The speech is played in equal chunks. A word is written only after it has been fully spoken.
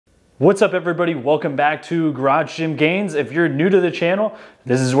What's up everybody? Welcome back to Garage Gym Gains. If you're new to the channel,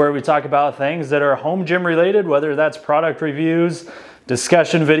 this is where we talk about things that are home gym related, whether that's product reviews,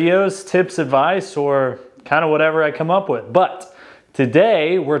 discussion videos, tips, advice, or kind of whatever I come up with. But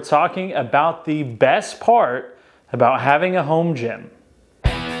today we're talking about the best part about having a home gym.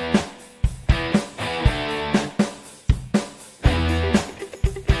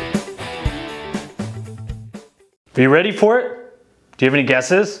 Are you ready for it? Do you have any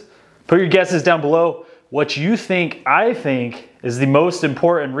guesses? Put your guesses down below what you think I think is the most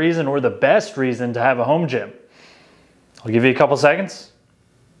important reason or the best reason to have a home gym. I'll give you a couple seconds.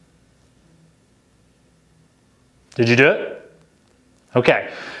 Did you do it?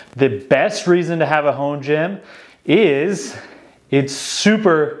 Okay. The best reason to have a home gym is it's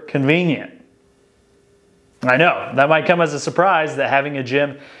super convenient. I know that might come as a surprise that having a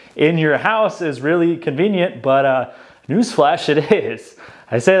gym in your house is really convenient, but newsflash, it is.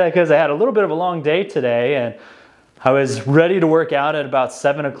 I say that because I had a little bit of a long day today and I was ready to work out at about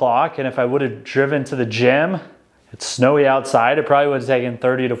 7 o'clock, and if I would have driven to the gym, it's snowy outside, it probably would have taken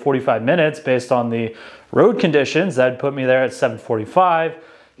 30 to 45 minutes based on the road conditions. That'd put me there at 7:45,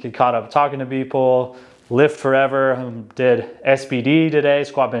 get caught up talking to people, lift forever, did SBD today,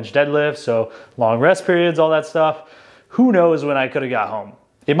 squat bench deadlift, so long rest periods, all that stuff. Who knows when I could have got home?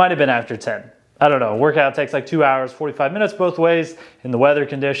 It might have been after 10. I don't know, workout takes like 2 hours, 45 minutes both ways in the weather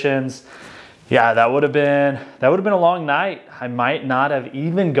conditions. Yeah, that would have been a long night. I might not have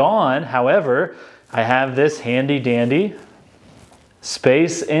even gone. However, I have this handy dandy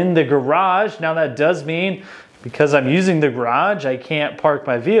space in the garage. Now that does mean because I'm using the garage, I can't park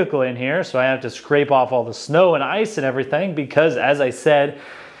my vehicle in here, so I have to scrape off all the snow and ice and everything because, as I said,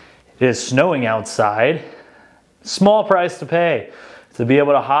 it is snowing outside. Small price to pay to be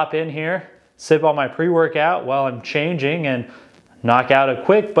able to hop in here, sip on my pre-workout while I'm changing and knock out a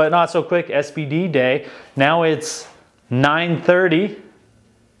quick but not so quick SBD day. Now it's 9:30.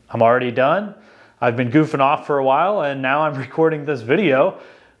 I'm already done. I've been goofing off for a while and now I'm recording this video.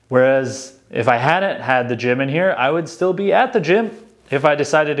 Whereas if I hadn't had the gym in here, I would still be at the gym if I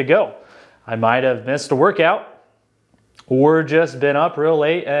decided to go. I might have missed a workout or just been up real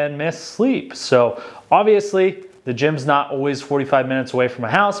late and missed sleep. So obviously, the gym's not always 45 minutes away from my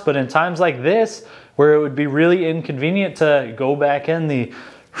house, but in times like this, where it would be really inconvenient to go back in the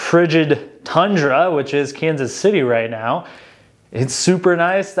frigid tundra, which is Kansas City right now, it's super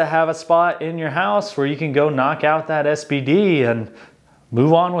nice to have a spot in your house where you can go knock out that SBD and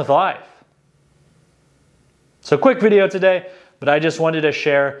move on with life. So quick video today, but I just wanted to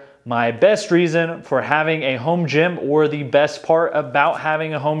share my best reason for having a home gym or the best part about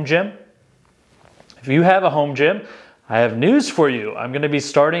having a home gym. If you have a home gym, I have news for you. I'm going to be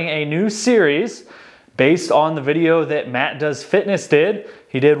starting a new series based on the video that Matt Does Fitness did.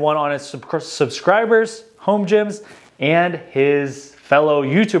 He did one on his subscribers' home gyms and his fellow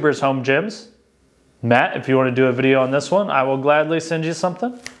YouTubers' home gyms. Matt, if you want to do a video on this one, I will gladly send you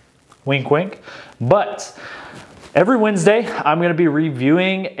something. Wink, wink. But every Wednesday, I'm going to be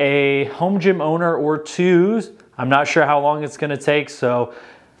reviewing a home gym owner or two. I'm not sure how long it's going to take, so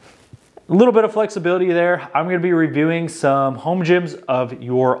a little bit of flexibility there. I'm going to be reviewing some home gyms of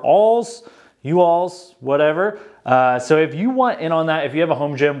your alls, you alls, whatever. So if you want in on that, if you have a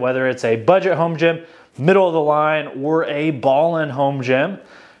home gym, whether it's a budget home gym, middle of the line, or a ballin' home gym,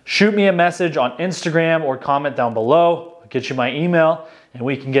 shoot me a message on Instagram or comment down below. I'll get you my email and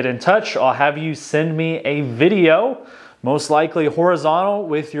we can get in touch. I'll have you send me a video, most likely horizontal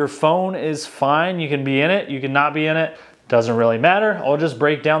with your phone is fine. You can be in it, you can not be in it. Doesn't really matter. I'll just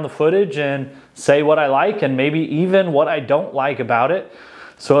break down the footage and say what I like and maybe even what I don't like about it.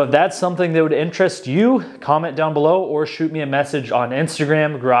 So if that's something that would interest you, comment down below or shoot me a message on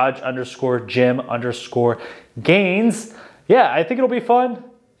Instagram, garage_gym_gains. Yeah, I think it'll be fun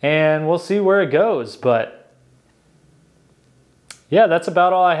and we'll see where it goes. But yeah, that's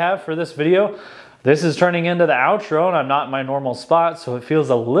about all I have for this video. This is turning into the outro and I'm not in my normal spot, so it feels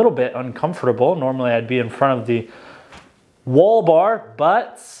a little bit uncomfortable. Normally I'd be in front of the wall bar,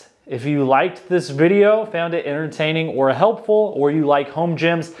 but if you liked this video, found it entertaining or helpful, or you like home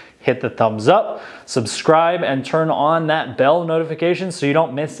gyms, hit the thumbs up, subscribe, and turn on that bell notification so you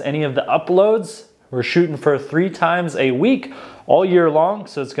don't miss any of the uploads. We're shooting for 3 times a week all year long,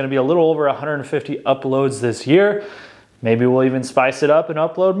 so it's going to be a little over 150 uploads this year. Maybe we'll even spice it up and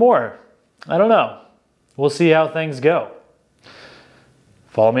upload more. I don't know. We'll see how things go.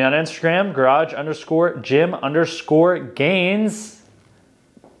 Follow me on Instagram, garage_gym_gains.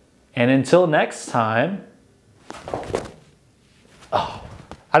 And until next time, oh,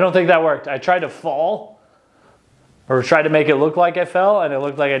 I don't think that worked. I tried to fall or tried to make it look like I fell, and it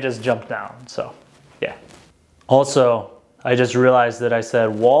looked like I just jumped down. So yeah. Also, I just realized that I said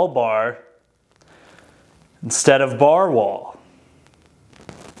wall bar instead of bar wall.